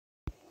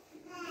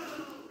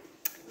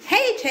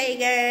Hey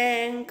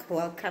gang,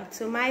 welcome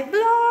to my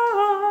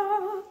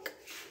vlog.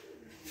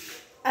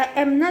 I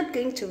am not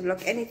going to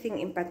vlog anything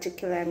in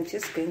particular. I'm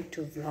just going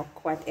to vlog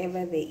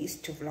whatever there is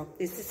to vlog.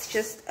 This is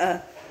just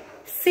a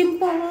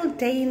simple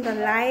day in the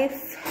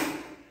life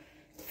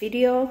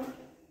video,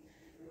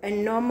 a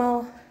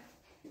normal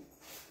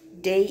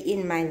day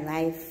in my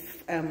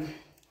life.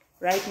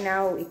 Right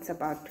now it's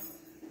about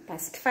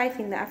past 5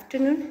 in the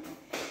afternoon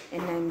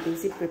and I'm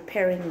busy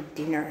preparing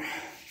dinner.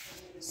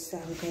 So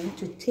I'm going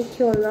to take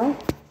you along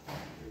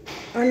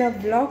on a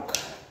vlog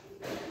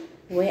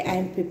where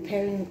I'm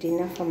preparing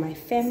dinner for my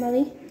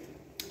family.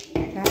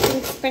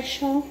 Nothing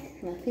special,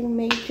 nothing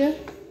major,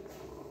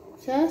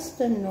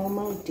 just a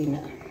normal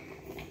dinner.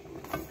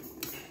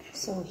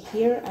 So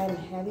here I'm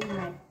having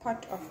my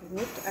pot of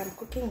meat I'm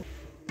cooking.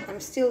 I'm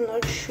still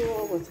not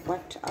sure with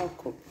what I'll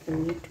cook the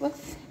meat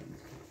with,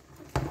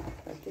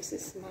 but this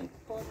is my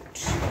pot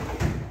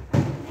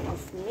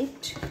of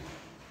meat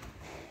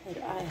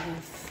that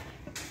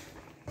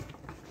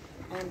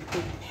I'm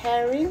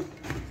preparing,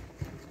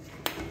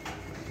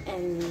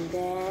 and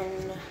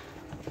then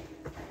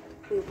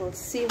we will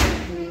see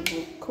what we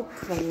will cook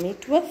the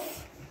meat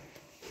with.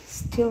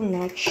 Still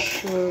not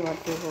sure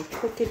what we will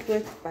cook it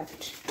with,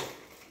 but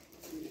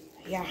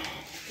yeah,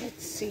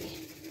 let's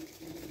see.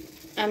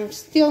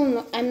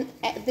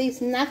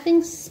 There's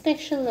nothing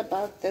special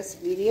about this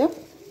video.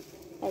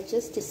 I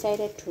just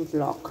decided to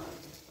vlog,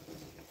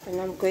 and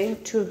I'm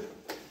going to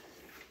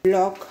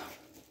vlog.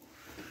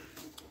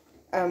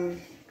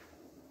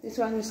 This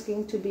one is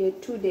going to be a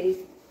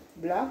 2-day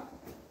vlog,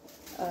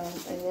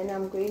 and then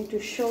I'm going to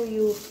show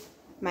you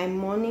my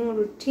morning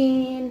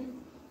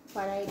routine,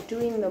 what I do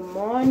in the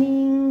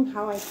morning,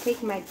 how I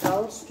take my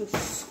girls to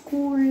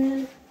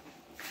school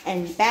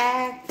and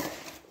back,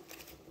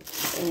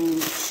 and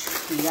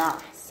yeah.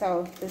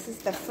 So this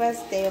is the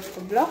first day of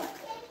the vlog.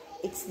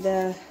 It's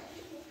the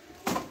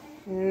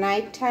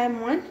nighttime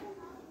one.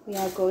 We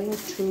are going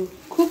to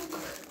cook.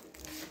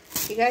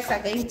 You guys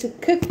are going to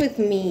cook with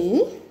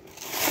me.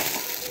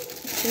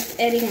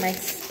 Just adding my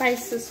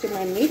spices to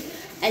my meat.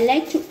 I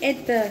like to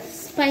add the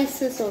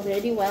spices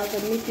already while the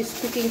meat is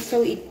cooking,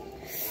 so it,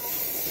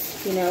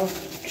 you know,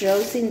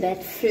 draws in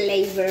that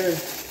flavor,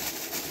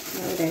 you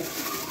know, that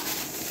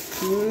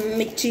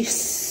meaty,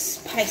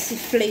 spicy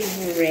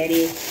flavor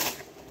already.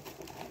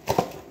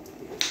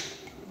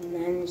 And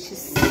then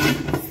just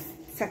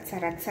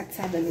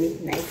the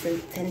meat nice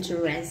and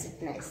tenderize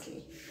it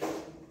nicely.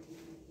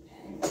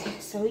 And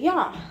so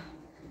yeah,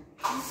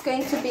 this is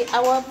going to be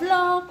our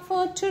vlog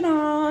for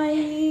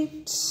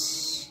tonight.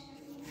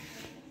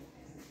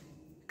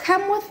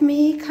 Come with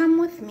me, come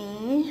with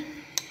me.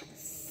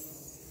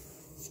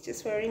 It's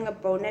just wearing a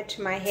bonnet.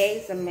 My hair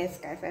is a mess,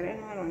 guys. I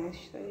don't want to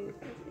show you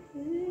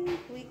guys.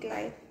 Wig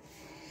life.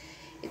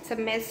 It's a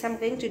mess. I'm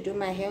going to do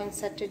my hair on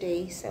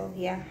Saturday. So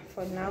yeah,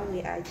 for now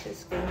we are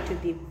just going to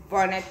be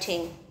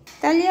bonneting.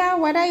 Talia,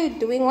 what are you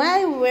doing? Why are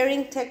you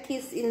wearing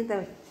turkeys in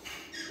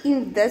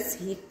this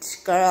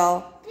heat,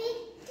 girl?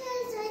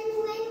 Because when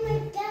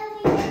we're going,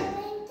 we're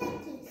wearing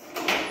turkeys.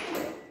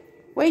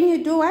 When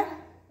you do what?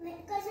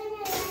 Because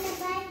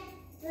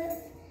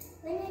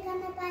when we're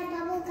gonna buy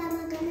bubble gum,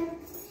 we're gonna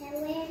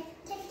wear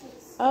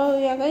turkeys. Oh,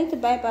 you're going to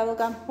buy bubble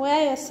gum. Where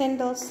are your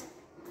sandals?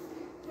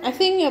 I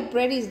think your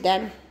bread is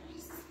done.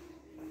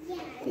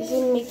 Yeah.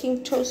 Isn't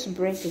making toast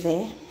bread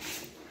there?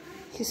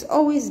 She's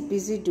always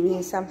busy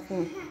doing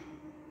something.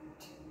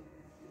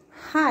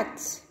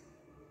 Hot.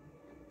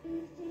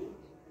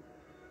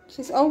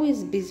 She's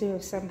always busy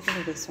with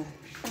something. This one.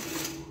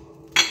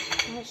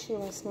 Oh, she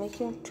was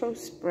making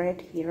toast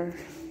bread here.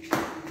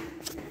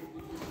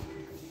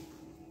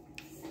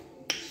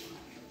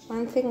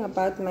 One thing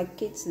about my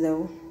kids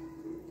though,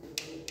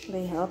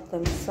 they help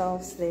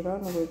themselves. They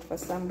don't wait for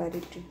somebody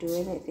to do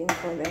anything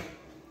for them.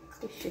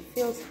 If she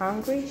feels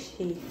hungry,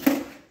 she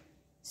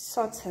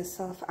sorts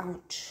herself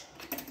out.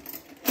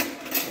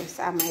 These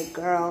are my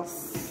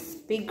girls,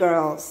 big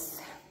girls.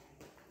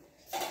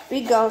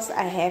 Big girls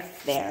I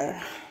have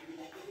there.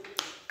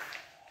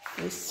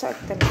 They sort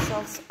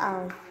themselves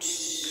out.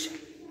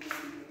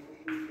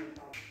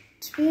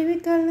 Baby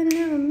girl, I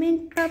never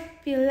meant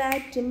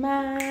popular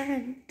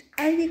demand.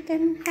 All you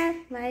can have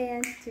my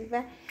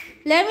antivirus.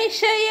 Let me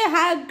show you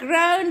how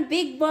grown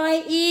big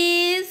boy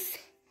is.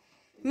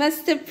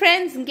 Mr.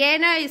 Prince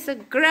Ngeno is a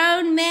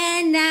grown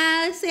man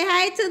now. Say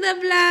hi to the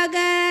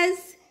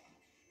vloggers.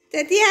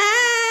 Daddy,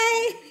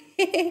 hi.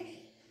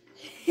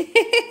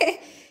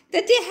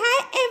 Daddy,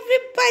 hi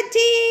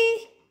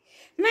everybody.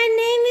 My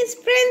name is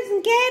Prince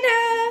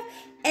Ngeno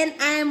and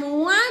I'm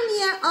 1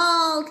 year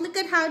old. Look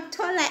at how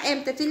tall I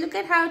am, Daddy. Look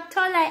at how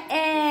tall I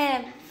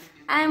am.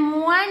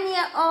 I'm 1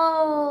 year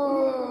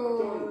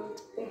old.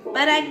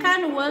 But I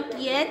can't work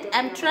yet.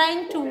 I'm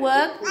trying to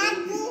work.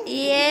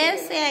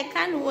 Yes, I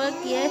can't work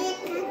yet.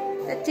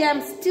 Daddy,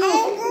 I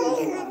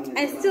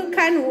still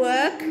can't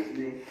work.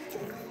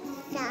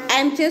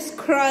 I'm just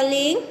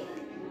crawling.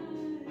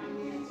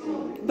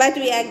 But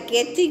we are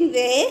getting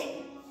there.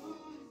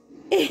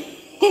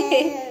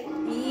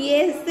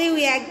 Yes,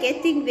 we are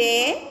getting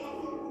there.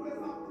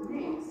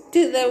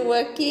 to the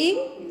working.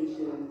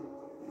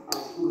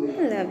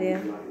 I love you.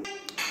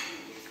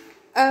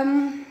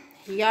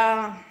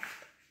 Yeah.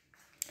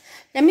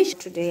 Let me show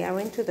today. I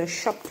went to the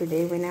shop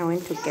today when I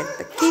went to get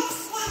the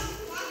kids.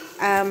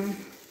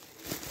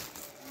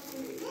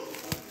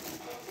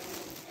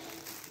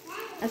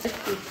 As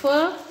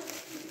before,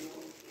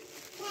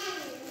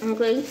 I'm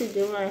going to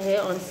do my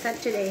hair on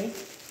Saturday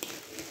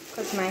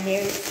because my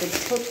hair is a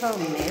total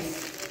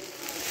mess.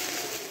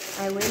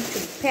 I went to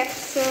Pep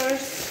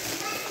Stores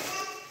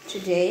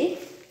today.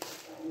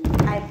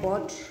 I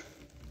bought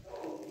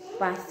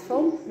bath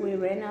foam. We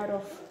ran out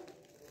of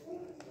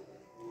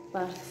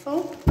bath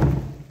foam.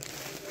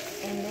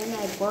 And then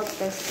I bought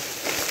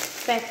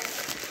this pack,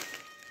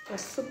 the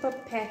super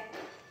pack,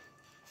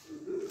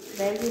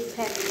 value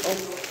pack of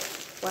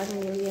 1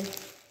 million.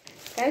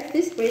 Guys,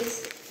 this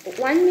braids,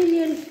 1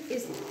 million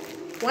is,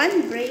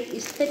 one braid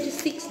is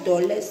 $36.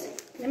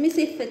 Let me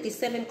say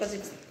 37 because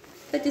it's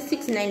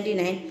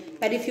 $36.99.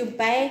 But if you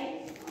buy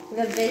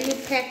the value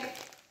pack,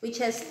 which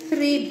has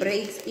 3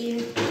 braids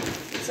in,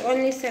 it's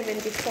only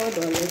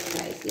 $74,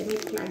 guys. Let me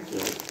plug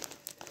you.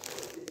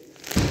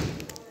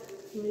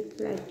 Let me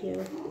plug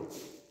you.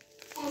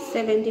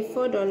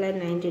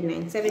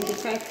 $74.99,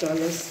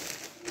 $75.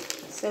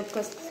 So,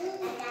 because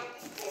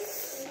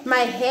my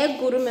hair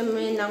guru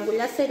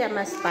Nangula said I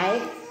must buy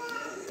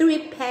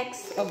 3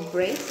 packs of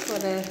braids for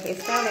the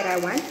hairstyle that I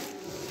want.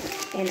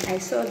 And I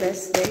saw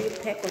this value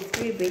pack of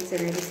 3 braids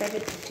and I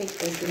decided to take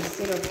this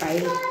instead of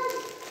buying it.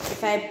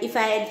 If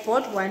I had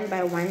bought one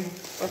by one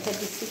for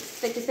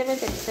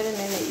 $37, then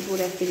it would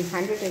have been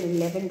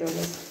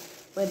 $111.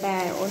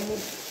 Whereby I only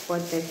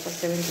bought that for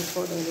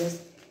 $74.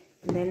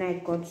 And then I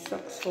got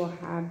socks for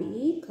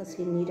hubby because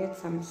he needed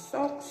some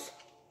socks.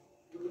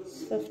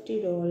 It's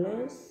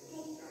 $50.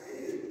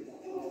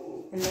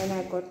 And then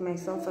I got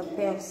myself a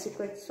pair of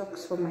secret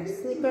socks for my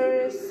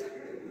slippers.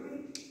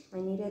 I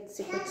needed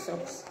secret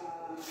socks.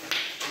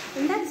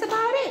 And that's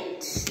about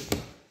it.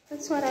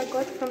 That's what I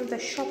got from the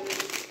shop.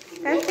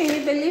 And can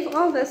you believe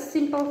all the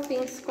simple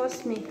things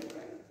cost me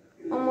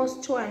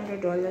almost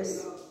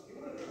 $200?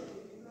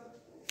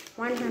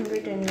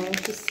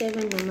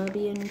 197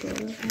 Namibian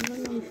dollars. I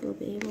don't know if you'll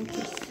be able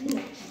to see.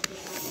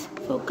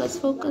 Focus,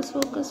 focus,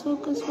 focus,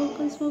 focus,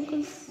 focus,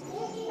 focus.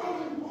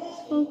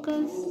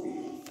 Focus.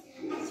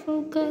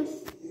 Focus.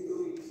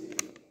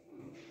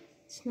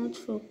 It's not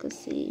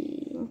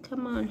focusing.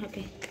 Come on.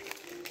 Okay.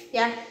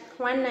 Yeah,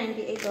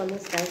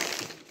 $198, guys.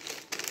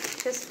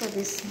 Just for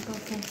these simple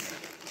things.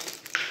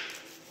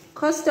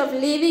 Cost of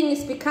living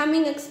is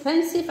becoming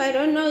expensive. I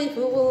don't know if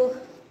we will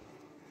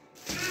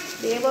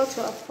be able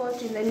to afford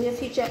in the near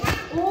future.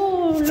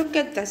 Oh, look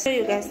at this. Show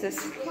you guys this.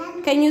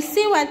 Can you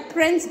see what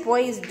Prince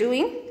Boy is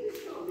doing?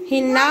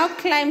 He now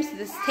climbs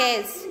the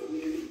stairs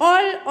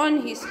all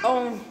on his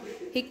own.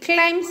 He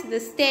climbs the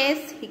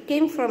stairs. He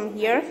came from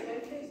here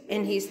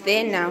and he's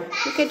there now.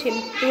 Look at him.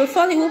 He will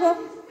fall in over.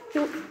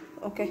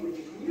 Okay.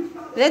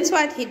 That's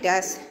what he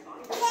does.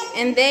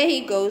 And there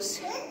he goes.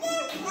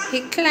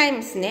 He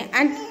climbs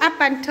and up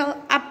until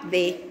up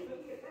there.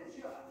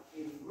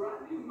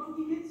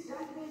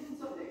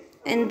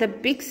 And the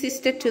big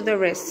sister to the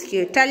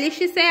rescue.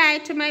 Talishi, say hi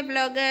to my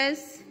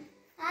vloggers.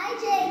 Hi,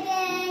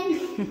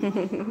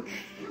 Jagan.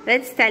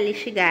 That's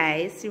Talishi,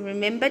 guys. You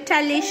remember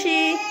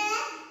Talishi?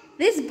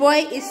 This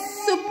boy is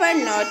super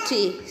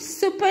naughty.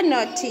 Super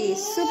naughty.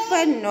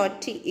 Super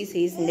naughty is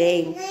his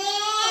name.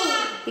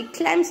 He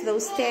climbs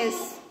those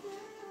stairs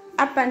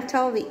up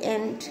until the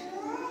end.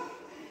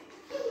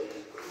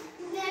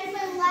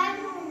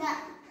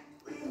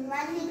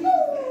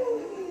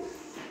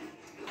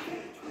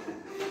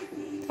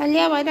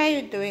 Talia, what are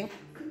you doing?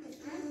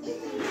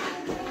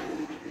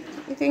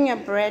 Eating your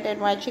bread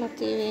and watching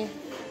TV.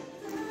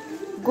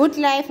 Good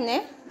life,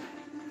 ne?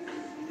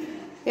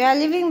 You are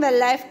living the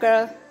life,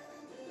 girl.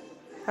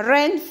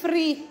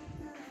 Rent-free.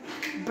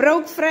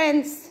 Broke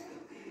friends.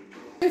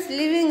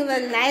 Living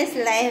the nice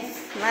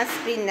life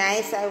must be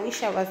nice. I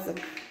wish I was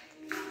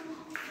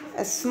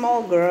a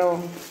small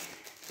girl.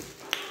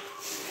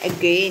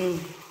 Again.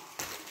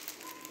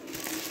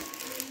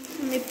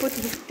 Let me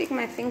take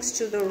my things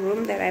to the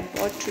room that I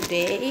bought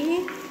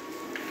today.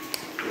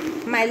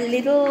 My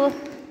little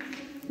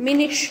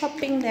mini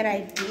shopping that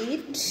I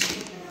did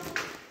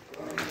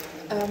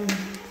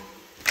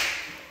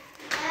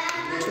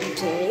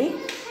today.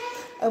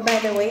 Oh, by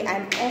the way,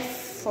 I'm off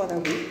for the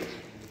week.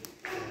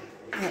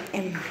 I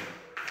am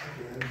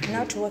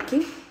not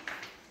working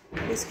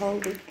this whole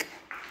week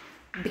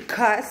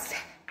because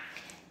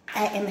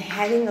I am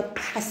having a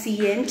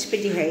patient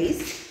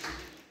pedicure.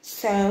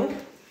 So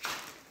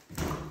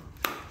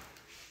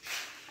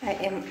I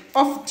am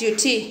off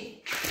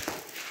duty.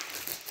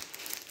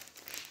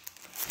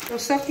 Your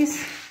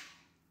sockies.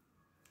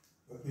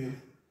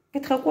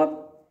 Get her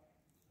up.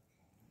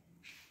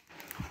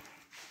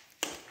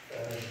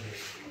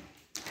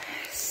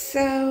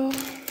 So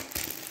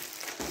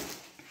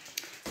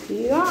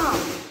yeah,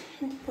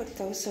 let me put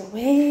those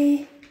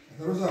away.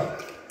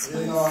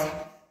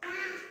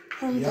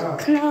 From the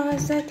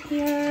closet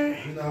here.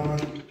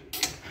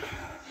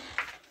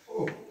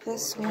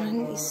 this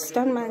one is,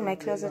 don't mind my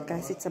closet,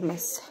 guys. It's a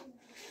mess.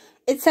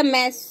 It's a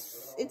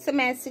mess. It's a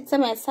mess. It's a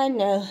mess. I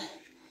know.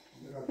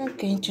 I'm not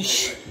going to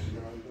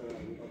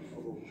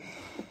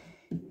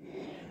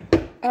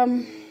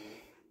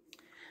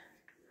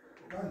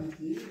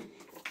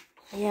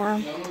yeah. I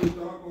only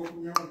got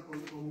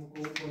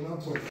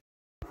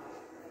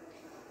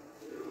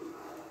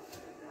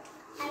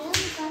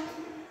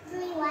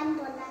 $3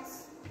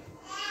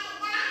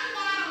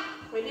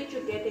 Where did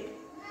you get it?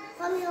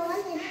 from your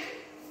wallet.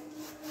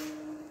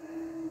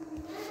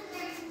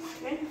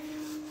 Okay.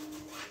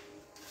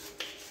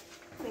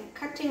 We're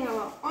cutting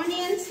our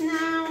onions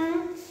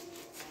now.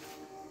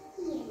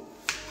 Yeah.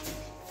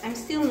 I'm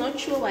still not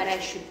sure what I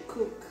should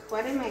cook.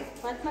 What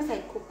must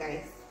I cook,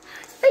 guys?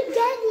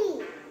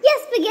 Spaghetti. Yes,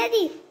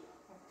 spaghetti.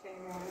 Okay,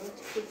 I want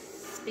to cook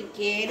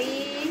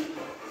spaghetti.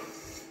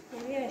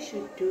 Maybe I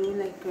should do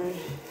like a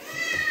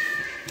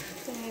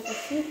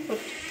seafood.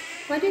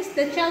 What is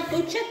the child?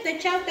 Go check the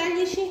child,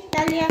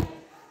 Dalia.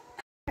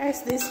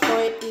 Guys, this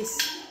boy is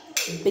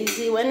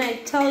busy. When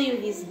I tell you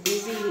he's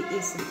busy, he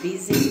is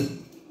busy.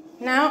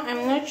 Now,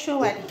 I'm not sure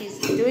what he's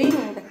doing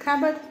in the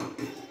cupboard.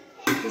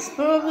 He's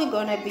probably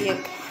gonna be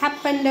a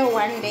carpenter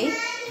one day.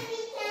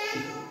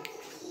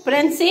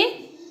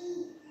 Princey?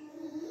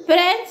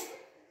 Prince?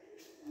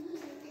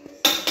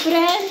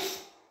 Prince?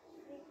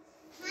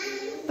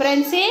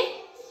 Princey?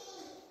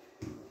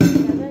 I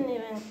don't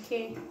even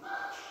care.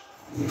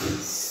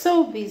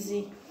 So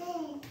busy.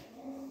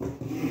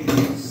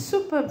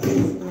 Super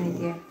busy, my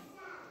dear.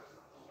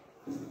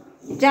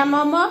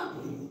 Jamomo?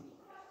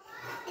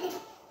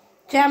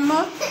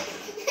 Jamo?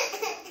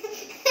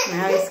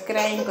 Now he's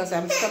crying because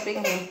I'm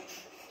stopping him.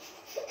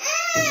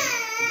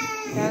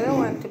 I don't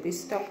want to be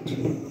stopped.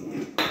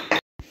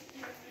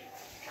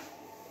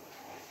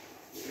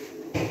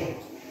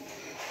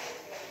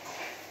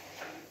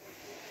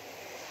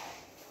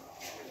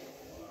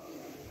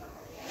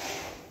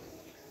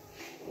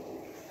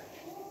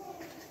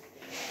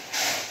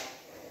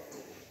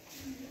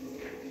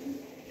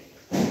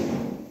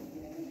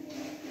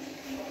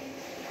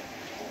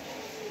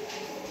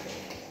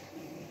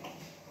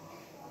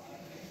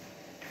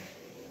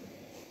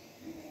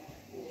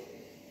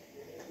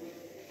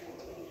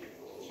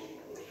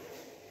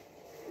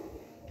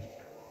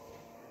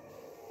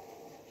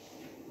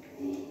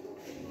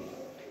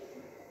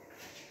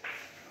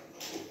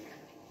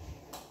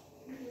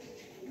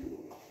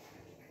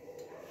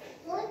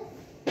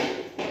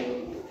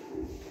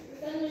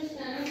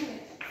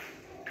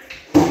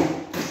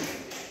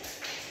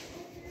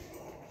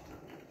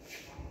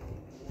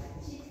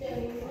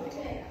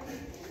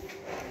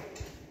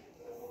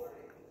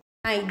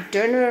 My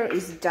dinner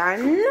is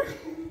done.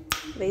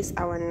 There's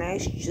our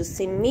nice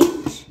juicy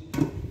meat,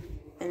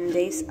 and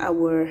there's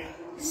our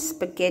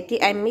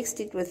spaghetti. I mixed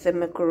it with the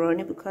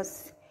macaroni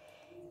because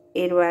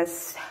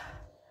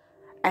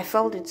I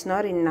felt it's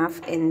not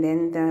enough, and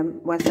then there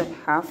was a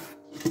half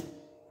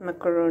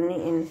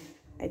macaroni and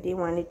I didn't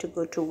want it to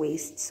go to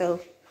waste.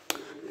 So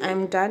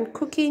I'm done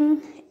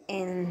cooking,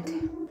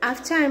 and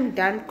after I'm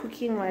done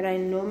cooking, what I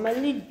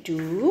normally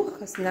do,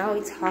 because now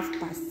it's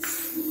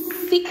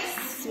 6:30,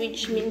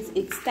 which means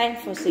it's time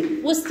for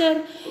St.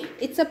 Worcester.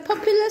 It's a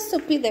popular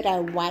soapy that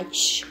I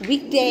watch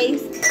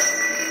weekdays.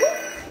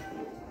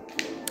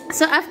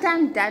 So after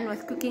I'm done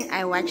with cooking,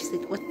 I watch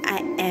it.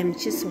 I am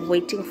just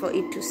waiting for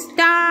it to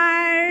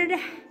start,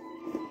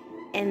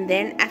 and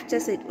then after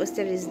St.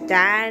 Worcester is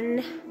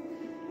done,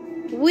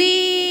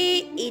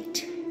 we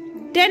eat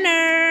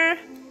dinner.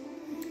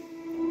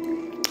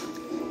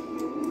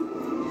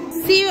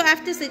 See you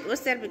after St.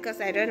 Worcester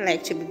because I don't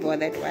like to be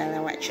bothered while I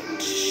watch it.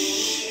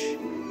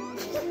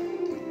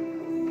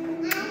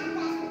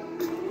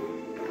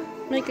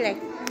 Look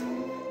like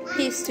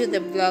peace to the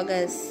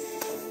vloggers.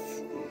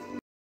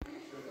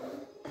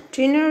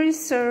 Dinner is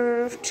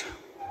served.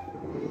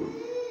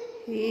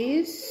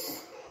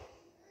 His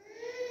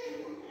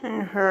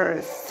and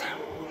hers.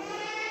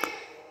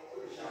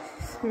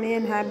 Me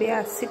and hubby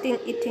are sitting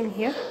eating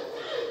here,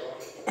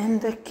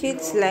 and the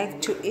kids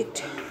like to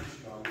eat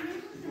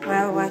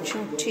while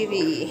watching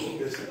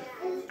TV.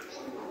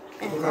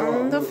 And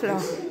on the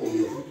floor,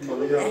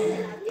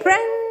 and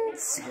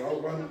Prince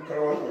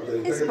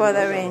is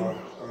bothering.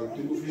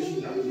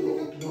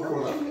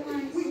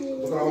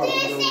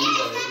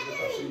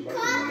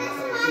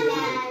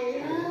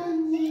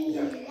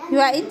 You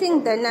are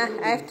eating dinner.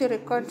 I have to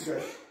record.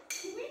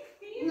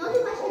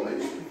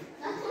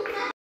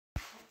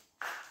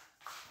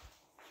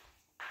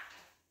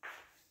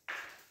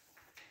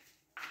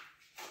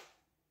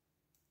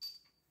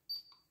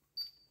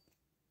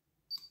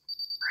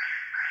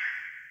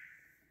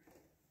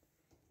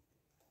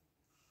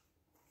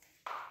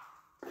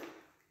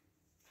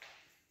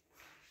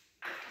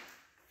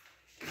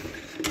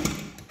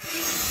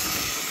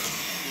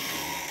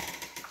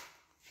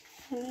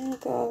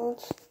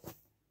 Girls.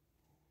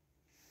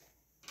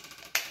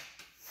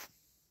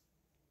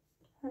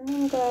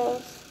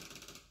 Girls.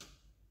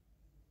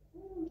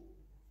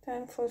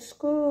 Time for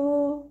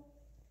school.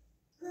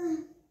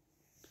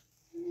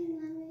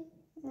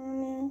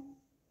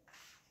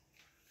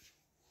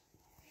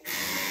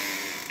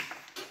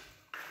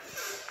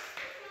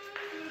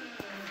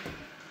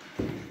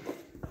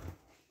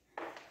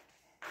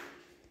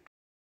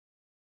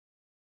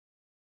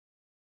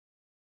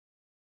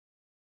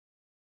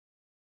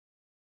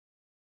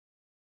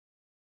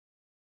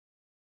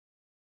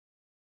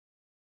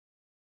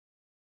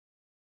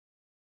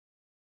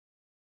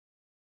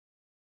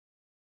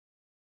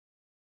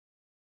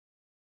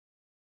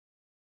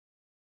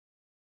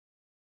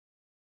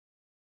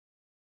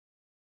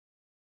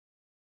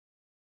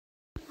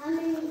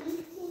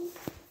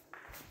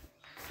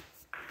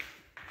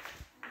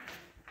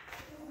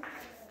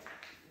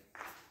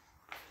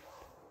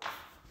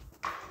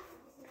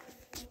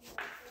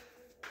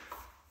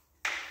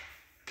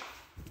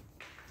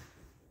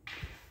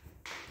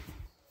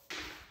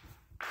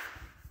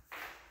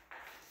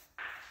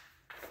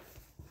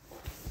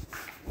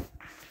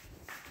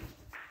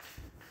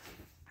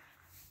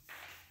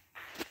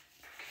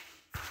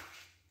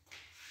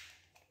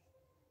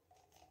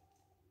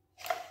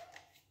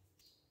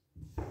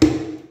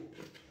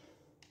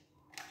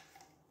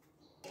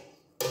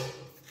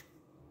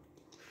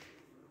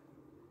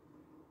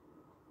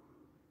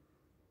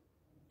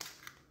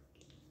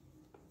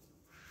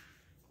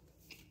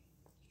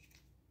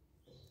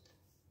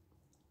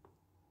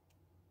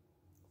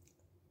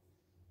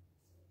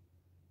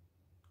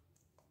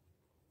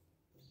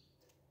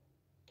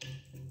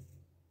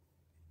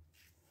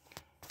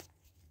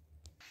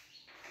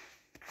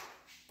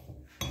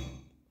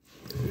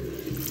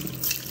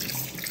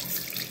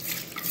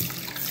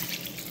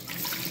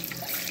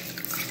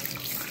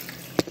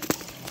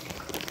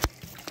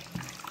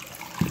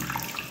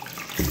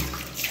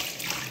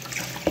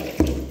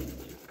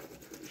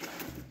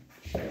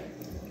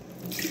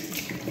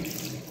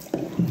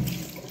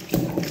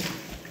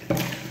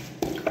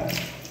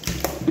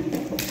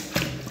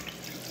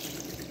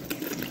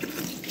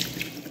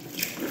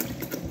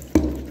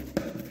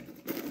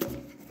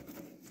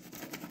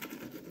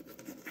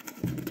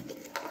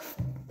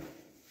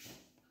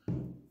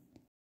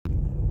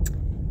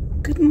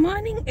 Good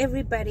morning,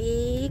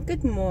 everybody.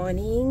 Good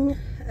morning.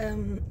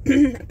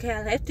 Okay,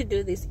 I'll have to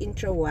do this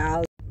intro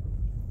while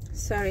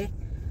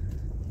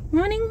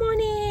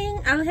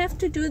morning. I'll have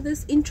to do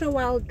this intro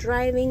while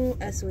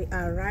driving as we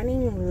are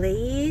running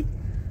late.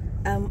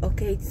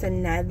 Okay, it's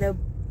another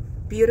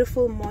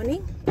beautiful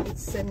morning.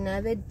 It's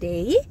another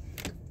day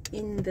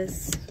in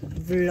this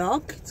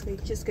vlog. It's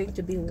just going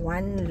to be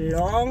one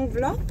long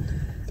vlog.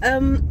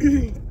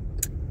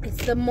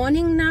 It's the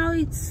morning now.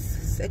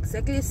 It's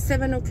exactly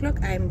 7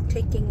 o'clock. I'm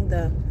taking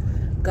the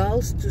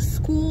girls to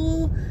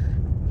school.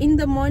 In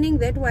the morning,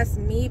 that was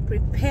me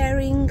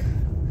preparing.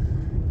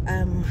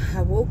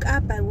 I woke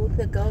up, I woke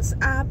the girls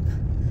up,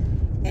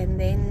 and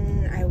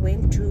then I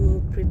went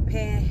to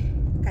prepare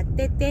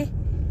katete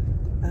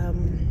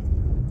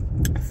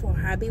for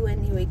hubby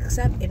when he wakes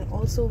up. And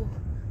also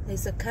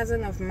there's a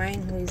cousin of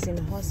mine who is in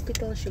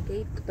hospital. She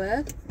gave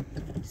birth,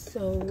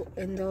 so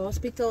and the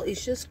hospital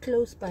is just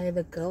close by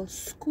the girls'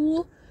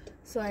 school.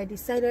 So I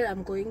decided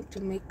I'm going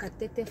to make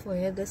katete for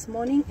her this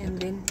morning, and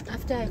then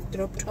after I've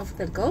dropped off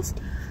the girls,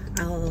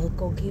 I'll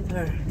go give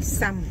her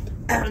some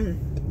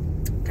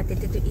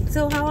katete to eat.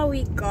 So how are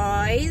we,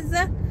 guys?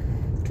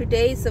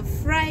 Today is a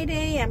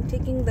Friday. I'm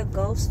taking the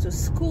girls to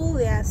school.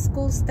 Their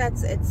school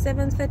starts at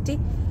 7:30.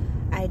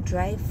 I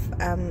drive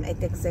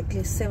at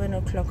exactly 7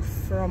 o'clock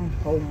from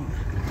home.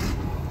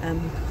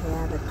 Here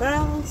are the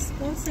girls.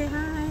 Go say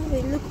hi.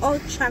 They look all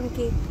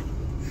chunky.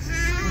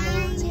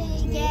 Hi.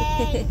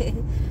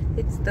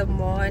 It's the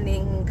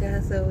morning,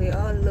 so we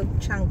all look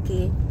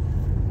chunky.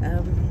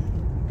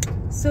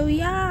 So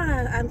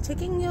yeah, I'm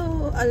taking you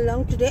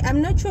along today.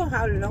 I'm not sure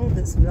how long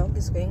this vlog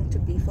is going to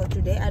be for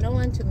today. I don't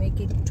want to make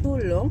it too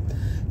long,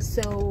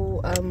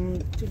 so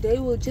today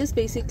we'll just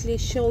basically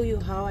show you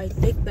how I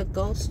take the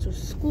girls to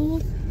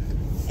school.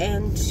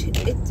 And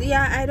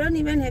I don't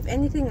even have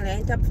anything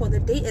lined up for the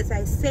day. As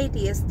I said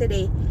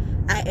yesterday,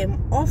 I am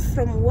off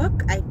from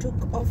work. I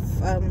took off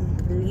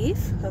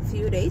leave a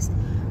few days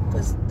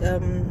because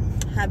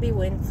hubby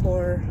went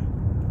for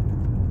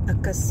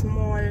a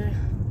small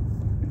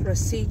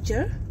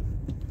procedure.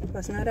 It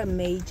was not a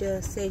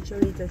major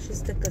surgery, it was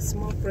just like a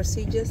small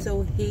procedure.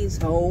 So he's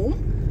home.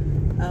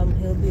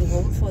 He'll be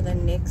home for the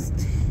next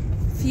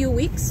few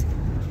weeks.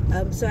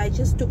 So I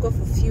just took off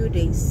a few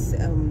days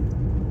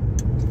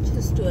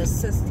just to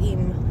assist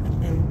him,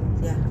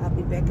 and yeah, I'll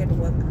be back at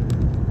work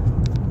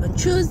on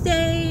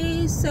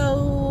Tuesday.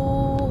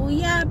 So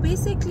yeah,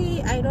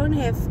 basically I don't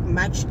have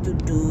much to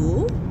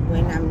do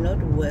when I'm not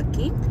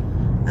working.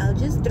 I'll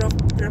just drop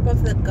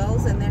off the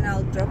girls, and then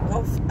I'll drop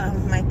off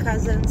my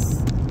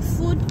cousin's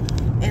food,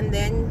 and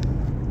then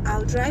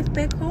I'll drive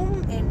back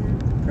home and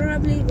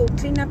probably go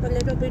clean up a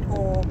little bit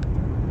or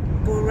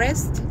go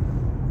rest.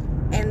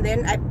 And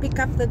then I pick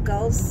up the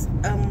girls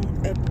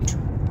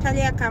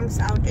Talia comes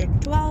out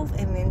at 12,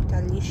 and then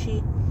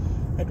Talishi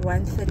at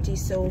 1:30.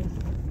 So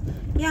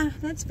yeah,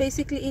 that's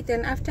basically it.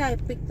 And after I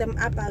pick them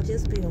up, I'll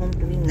just be home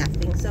doing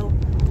nothing. So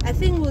I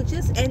think we'll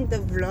just end the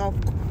vlog.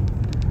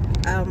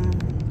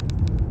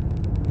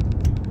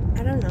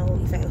 I don't know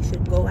if I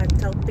should go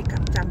until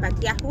pickup time,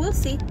 but yeah, we'll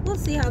see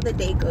how the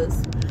day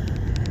goes.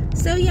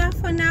 So yeah,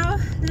 for now,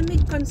 let me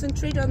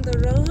concentrate on the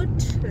road.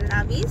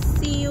 Lovey,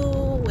 see you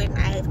when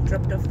I've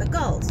dropped off the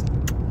girls.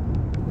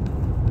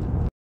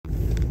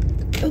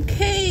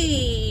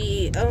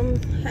 Okay,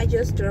 I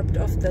just dropped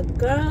off the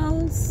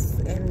girls,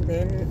 and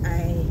then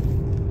I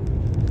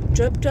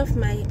dropped off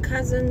my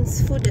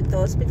cousin's food at the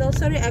hospital.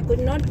 Sorry, I could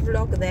not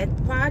vlog that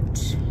part,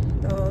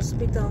 the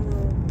hospital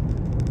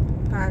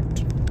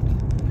part.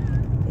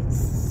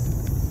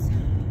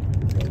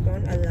 They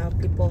don't allow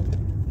people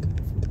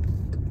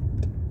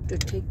to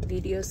take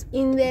videos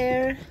in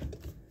there,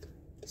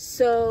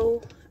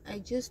 so I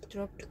just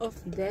dropped off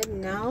that.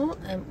 Now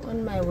I'm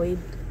on my way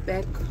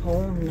back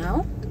home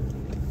now.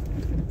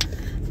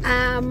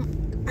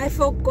 I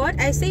forgot,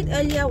 I said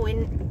earlier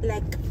when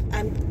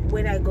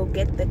I go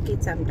get the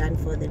kids, I'm done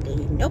for the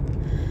day. Nope,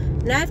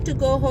 now I have to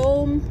go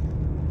home,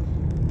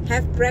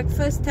 have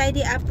breakfast,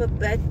 tidy up a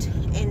bit,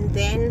 and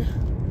then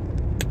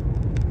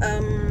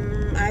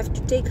I have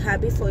to take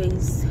hubby for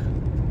his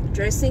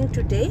dressing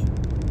today.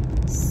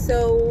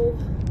 So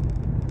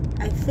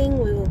I think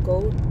we will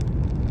go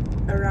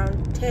around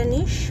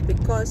 10ish,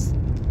 because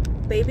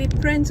baby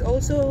Prince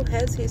also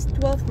has his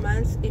 12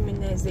 months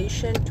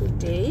immunization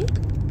today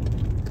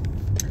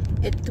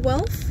at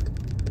 12.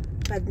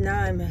 But now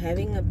I'm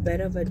having a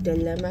bit of a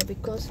dilemma,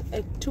 because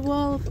at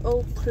 12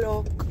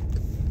 o'clock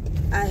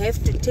I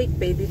have to take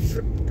baby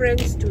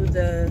Prince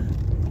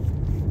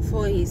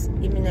for his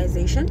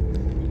immunization,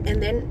 and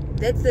then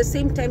that's the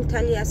same time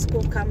Talia's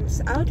school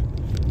comes out.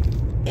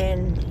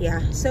 And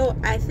yeah, so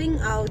I think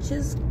I'll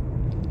just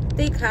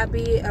take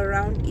hubby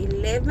around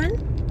 11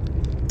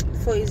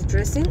 for his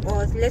dressing,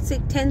 or let's say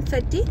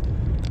 10:30,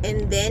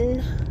 and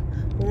then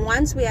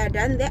once we are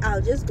done there,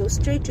 I'll just go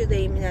straight to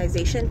the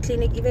immunization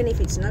clinic. Even if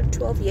it's not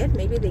 12 yet,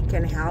 maybe they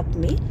can help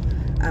me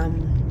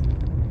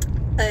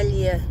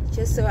earlier,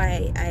 just so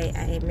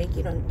I make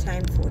it on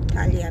time for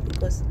Talia,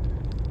 because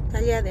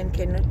Talia then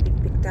cannot be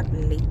picked up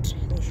late.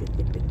 They should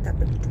be picked up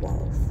at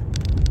 12.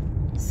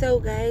 So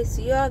guys,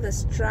 you're the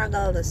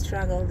struggle,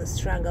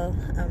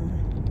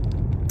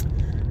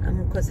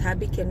 because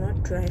hubby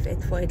cannot drive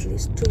for at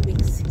least 2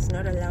 weeks. He's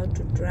not allowed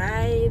to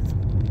drive,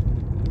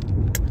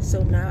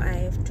 so now I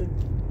have to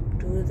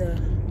do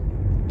the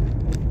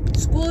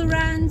school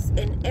runs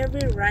and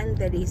every run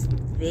that is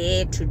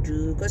there to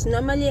do, because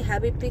normally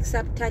hubby picks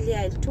up Talia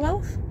at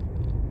 12,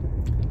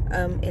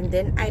 and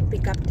then I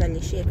pick up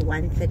Talishi at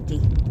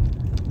 1:30,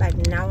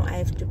 but now I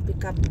have to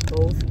pick up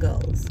both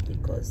girls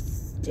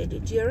because Teddy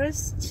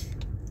Dearest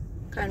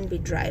can't be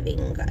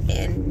driving,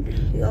 and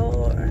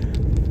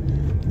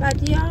but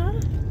yeah,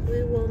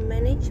 we will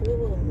manage.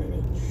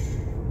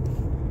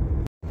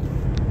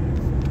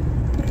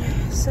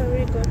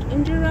 Sorry, got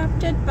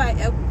interrupted by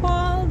a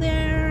call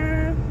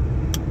there,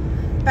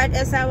 but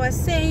as I was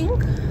saying,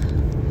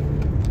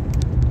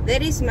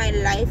 that is my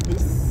life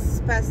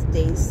these past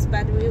days,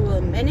 but we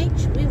will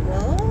manage, we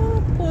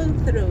will pull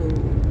through.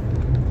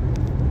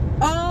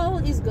 All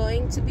is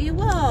going to be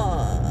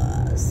well.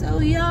 So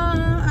yeah,